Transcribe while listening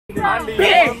I need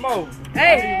one more.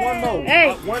 Hey. I need one more.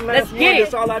 Hey. One last one.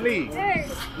 That's all I need.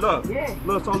 Look,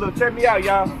 so look, check me out,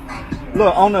 y'all.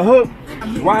 Look, on the hook,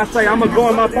 why I say I'm gonna go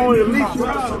on my phone and delete you.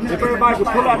 If everybody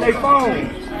can pull out their phone,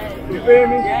 you feel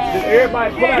me? If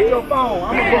everybody pull out your phone,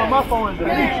 I'm gonna go on my phone and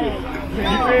delete you. You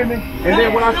feel me? And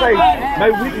then when I say,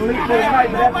 maybe we can leave for the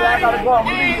night, but that's why I gotta go. I'm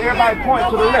gonna leave everybody point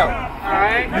to the left.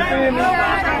 Alright? You feel me?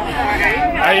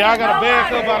 Hey, y'all gotta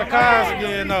back up by the cars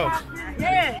again, though.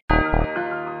 Yeah.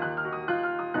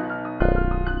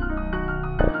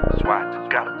 That's why I just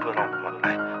gotta put on my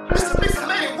life. That's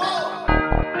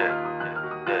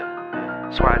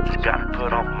why I just gotta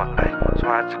put on my life. That's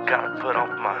why I just gotta put on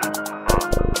my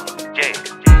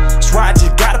That's why I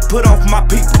just gotta put on for my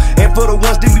people. And for the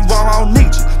ones that be wrong, I don't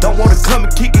need you. Don't wanna come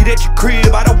and kick it at your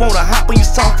crib. I don't wanna hop on your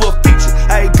song for a feature.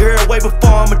 Hey girl, way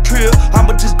before I'm a trip,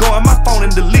 I'ma just go on my phone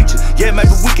and delete you. Yeah,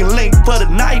 maybe we can link for the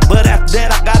night, but after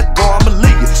that I gotta go, I'ma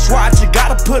leave you. That's why I just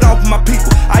gotta put on for my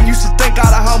people. I used to think all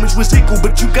the homies was equal,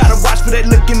 but you gotta watch for that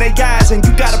look in their eyes, and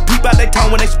you gotta peep out their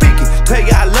tone when they speaking. Tell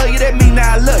you I love you, that mean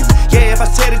I love you. Yeah, if I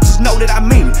said it, just know that I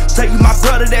mean it. Say you my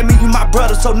brother, that mean you my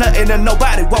brother, so nothing and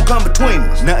nobody won't come between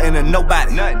us. Nothing and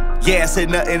nobody. Yeah, I said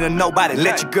nothing and nobody.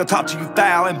 Let your girl talk to you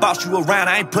foul and boss you around.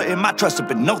 I ain't putting my trust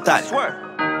up in no thought.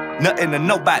 Nothing to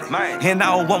nobody, and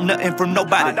I don't want nothing from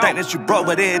nobody. Think that's your bro,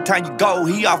 but every time you go,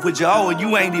 he off with your hoe and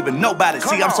you ain't even nobody.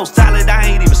 See, I'm so solid, I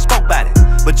ain't even spoke about it,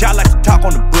 but y'all like to talk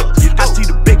on the book. I see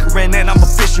the bickering and I'm a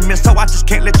fisherman, so I just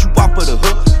can't let you off of the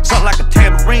hook. Something like a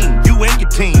tambourine, you and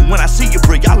your team. When I see you,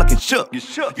 bro, y'all looking shook.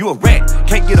 You a rat,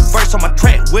 can't get a verse on my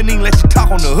track. Wouldn't even let you talk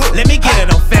on the hook. Let me get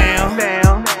it on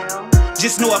fam.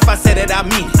 Just know if I said it, I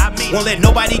mean it. Won't let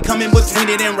nobody come in between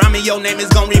it and rhyme me. Your name is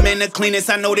gonna remain the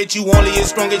cleanest. I know that you only as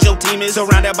strong as your team is.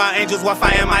 Surrounded by angels while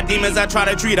fighting my demons. I try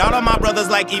to treat all of my brothers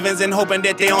like evens and hoping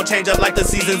that they don't change up like the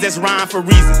seasons. That's rhyme for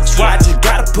reasons. That's why I just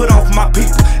gotta put on for my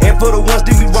people. And for the ones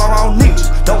that be wrong, I don't need you.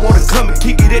 Don't wanna come and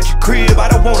kick it at your crib. I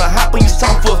don't wanna hop on your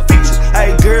song for a feature.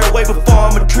 Hey girl, way before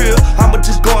I'm a trip, I'ma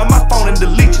just go on my phone and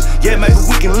delete you. Yeah, maybe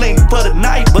we can link for the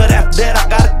night, but after that I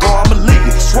gotta go, I'ma leave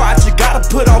you. That's why I just gotta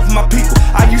put on for my people.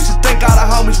 I used to think all the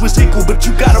homies was equal, but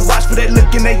you gotta watch for that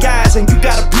look in their eyes, and you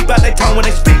gotta peep out their tone when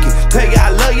they speaking. Tell you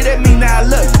I love you, that mean I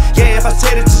love you. Yeah, if I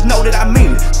said it, just know that I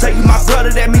mean it. Say you my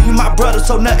brother, that mean you my brother,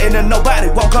 so nothing and nobody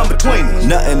won't come between us.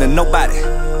 Nothing and nobody.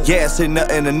 Yeah, I said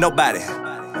nothing and nobody.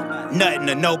 Nothing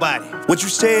to nobody. What you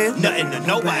said? Nothing to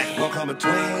nobody. Won't come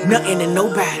between. Nothing to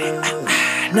nobody.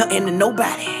 Nothing to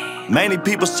nobody. Many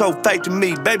people so fake to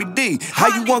me, baby D. How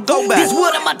you want go back? This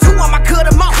what I'ma do, I'ma cut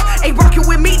them off. Ain't rockin'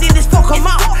 with me, then it's fuck them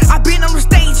off. I been on the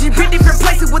stage and been different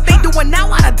places. What they doing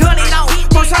now, I done it all.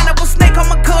 First time I was snake,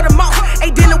 I'ma cut them off.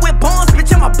 Ain't dealing with bonds,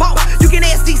 bitch, I'm a boss. You can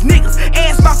ask these niggas,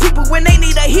 ask my people when they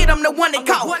need a hit, I'm the one that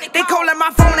call. They callin'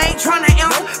 my phone, they ain't tryna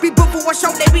answer. Be booked for a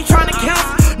show, they be tryna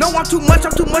cancel. No, I'm too much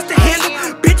to handle.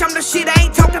 Bitch, I'm the shit, I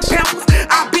ain't talking pampers.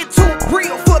 I've been too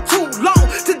real for too long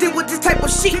to deal with this type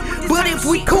of shit. But if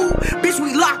we cool, bitch,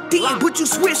 we locked in. But you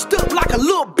switched up like a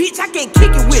little bitch, I can't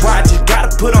kick it with you. I just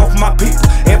gotta put on for my people.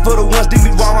 And for the ones that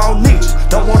be wrong, I don't need you.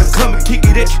 Don't wanna come and kick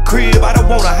it at your crib. I don't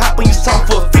wanna hop on your song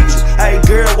for a feature. Hey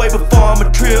girl, way before I'm a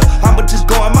trip, I'ma just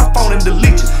go on my phone and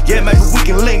delete you. Yeah, maybe we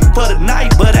can link for the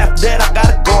night, but after that I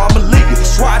gotta go, I'ma leave you.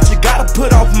 That's why I just gotta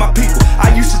put on for my people.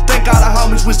 I used to think all the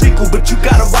homies was equal, but you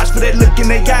gotta watch for that look in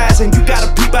their eyes, and you gotta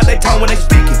peep out their tone when they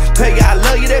speaking. Tell you I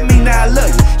love you, that mean I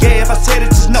love you. Yeah, if I said it,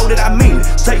 just know that I mean it.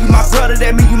 Say you my brother,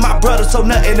 that mean you my brother, so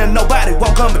nothing and nobody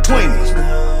won't come between us.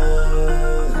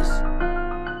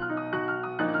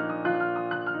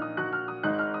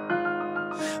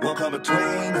 Won't come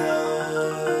between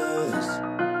us.